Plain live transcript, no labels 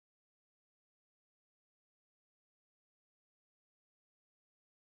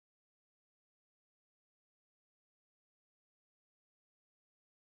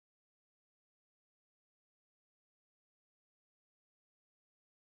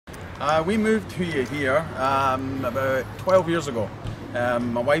We moved here about 12 years ago.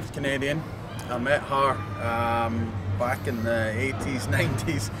 My wife's Canadian. I met her back in the 80s,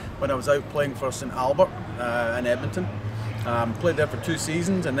 90s when I was out playing for St Albert in Edmonton. Played there for 2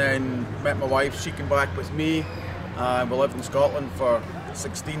 seasons and then met my wife. She came back with me. We lived in Scotland for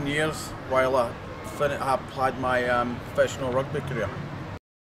 16 years while I had my professional rugby career.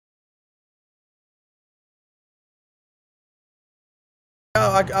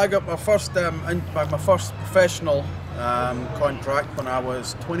 I got my first professional contract when I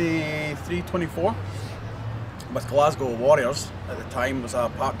was 23, 24 with Glasgow Warriors. At the time it was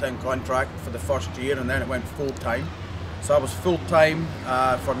a part-time contract for the first year and then it went full-time. So I was full-time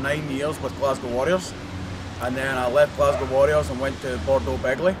for 9 years with Glasgow Warriors, and then I left Glasgow Warriors and went to Bordeaux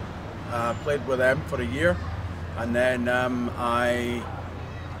Begley. Played with them for a year, and then I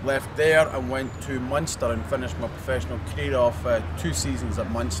left there and went to Munster and finished my professional career off 2 seasons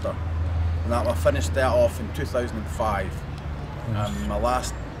at Munster. And I finished that off in 2005. My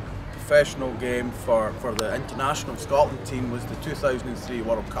last professional game for the international Scotland team was the 2003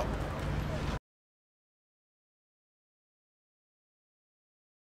 World Cup.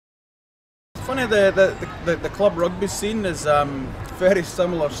 Funny, the club rugby scene is very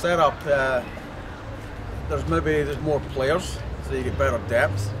similar setup. There's more players, so you get better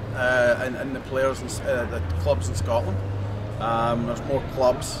depth in the players and the clubs in Scotland. There's more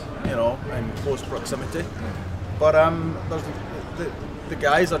clubs, you know, in close proximity. But the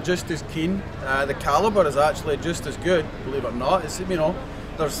guys are just as keen. The calibre is actually just as good, believe it or not. It's, you know,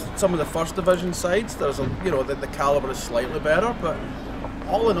 there's some of the first division sides. There's the calibre is slightly better, but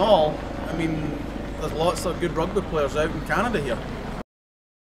all in all, I mean, there's lots of good rugby players out in Canada here.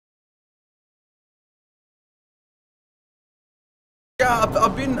 Yeah,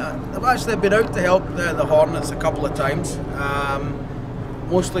 I've actually been out to help the Hornets a couple of times.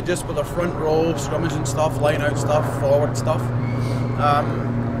 Mostly just with the front row, scrimmage and stuff, line out stuff, forward stuff.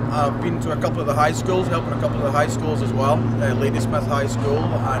 I've been to a couple of the high schools, helping a couple of the high schools as well, Ladysmith High School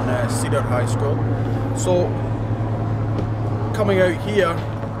and Cedar High School. So coming out here,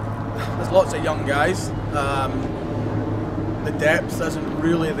 there's lots of young guys. The depth isn't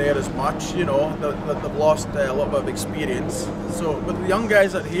really there as much, you know, they've lost a little bit of experience. So with the young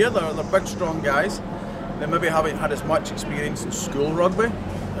guys out here, they're big strong guys. They maybe haven't had as much experience in school rugby.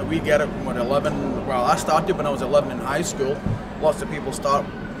 We get it when we're 11, well I started when I was 11 in high school. Lots of people start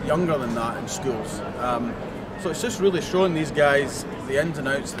younger than that in schools. So it's just really showing these guys the ins and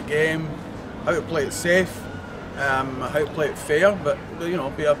outs of the game, how to play it safe, how to play it fair, but you know,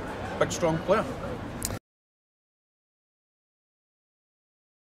 be a big strong player.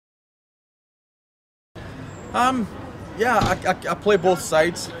 Yeah, I play both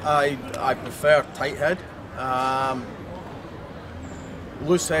sides. I prefer tight head.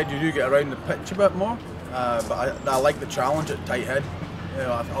 Loose head, you do get around the pitch a bit more, but I like the challenge at tight head. You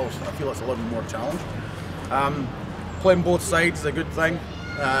know, I feel it's a little more challenge. Playing both sides is a good thing.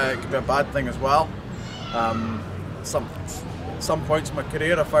 It can be a bad thing as well. Some points in my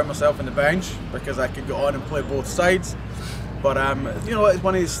career I found myself on the bench because I could go on and play both sides. But you know, it's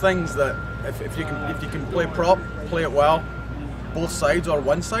one of these things that if you can play prop, play it well, both sides or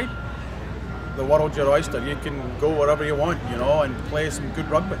one side, the world's your oyster. You can go wherever you want, you know, and play some good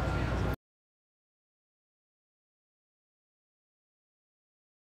rugby.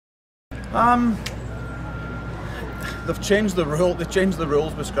 They've changed the rule. They changed the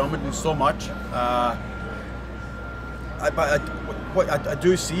rules with scrummaging so much. What I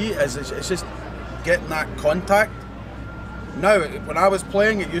do see is it's just getting that contact. Now, when I was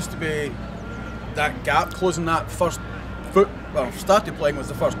playing, it used to be that gap, closing that first foot. Well, started playing was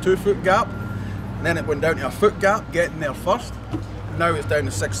the first 2 foot gap, and then it went down to a foot gap, getting there first. Now it's down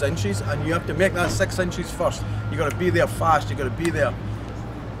to 6 inches, and you have to make that 6 inches first. You got to be there fast. You got to be there,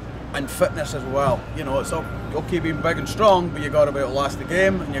 and fitness as well. You know, it's okay being big and strong, but you got to be able to last the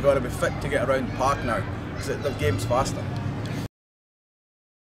game, and you got to be fit to get around the park now, because the game's faster.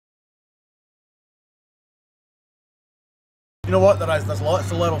 You know what? There's lots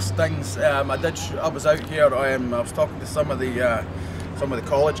of little stings. I was out here. I was talking to some of the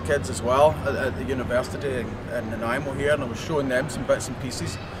college kids as well at the university in Nanaimo here, and I was showing them some bits and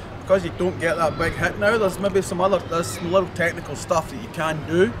pieces. Because you don't get that big hit now, there's some little technical stuff that you can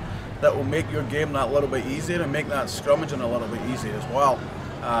do that will make your game that little bit easier and make that scrummaging a little bit easier as well.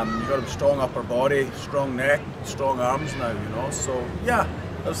 You've got a strong upper body, strong neck, strong arms now, you know. So yeah,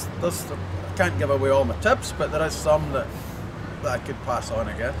 I can't give away all my tips, but there is some that I could pass on,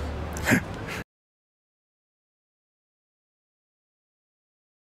 I guess.